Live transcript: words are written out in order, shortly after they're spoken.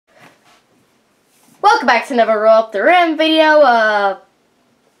Welcome back to another Roll Up the Rim video.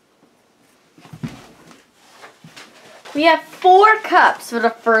 We have 4 cups for the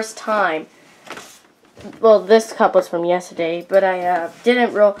first time. Well, this cup was from yesterday, but I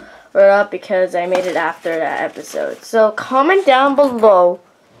didn't roll it up because I made it after that episode. So comment down below,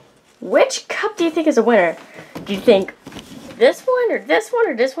 which cup do you think is a winner? Do you think this one, or this one,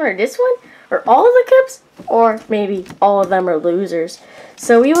 or this one, or this one? Or all of the cups? Or maybe all of them are losers.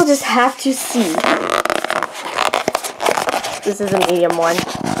 So we will just have to see. This is a medium one.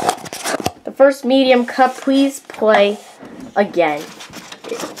 The first medium cup, please play again.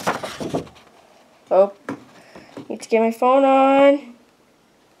 Oh, need to get my phone on.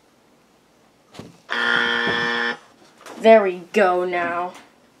 There we go now.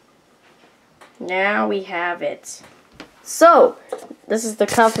 Now we have it. So, this is the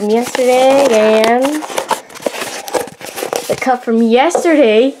cup from yesterday, and the cup from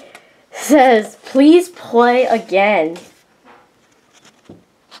yesterday says, please play again.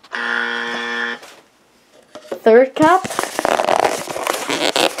 Third cup?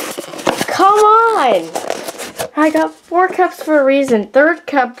 Come on! I got 4 cups for a reason. Third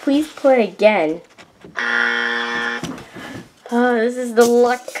cup, please play again. This is the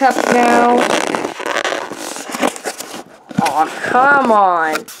luck cup now. Oh, come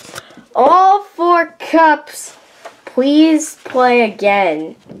on. All 4 cups, please play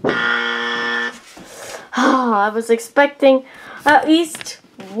again. I was expecting at least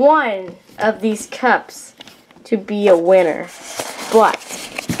one of these cups to be a winner. But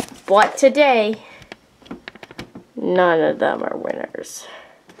today, none of them are winners.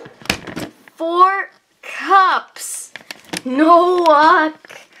 4 cups. No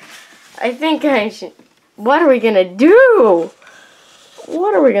luck. I think I should... What are we gonna do?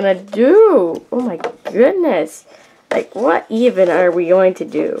 What are we gonna do? Oh my goodness. Like, what even are we going to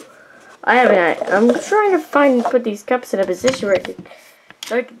do? I'm trying to put these cups in a position where I can,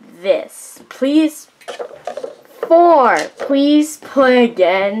 like this. Please, 4. Please play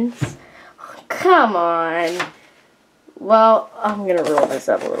again. Come on. Well, I'm gonna roll this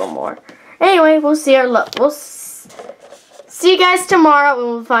up a little more. Anyway, we'll see our luck. We'll see you guys tomorrow, and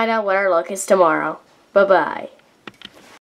we'll find out what our luck is tomorrow. Bye-bye.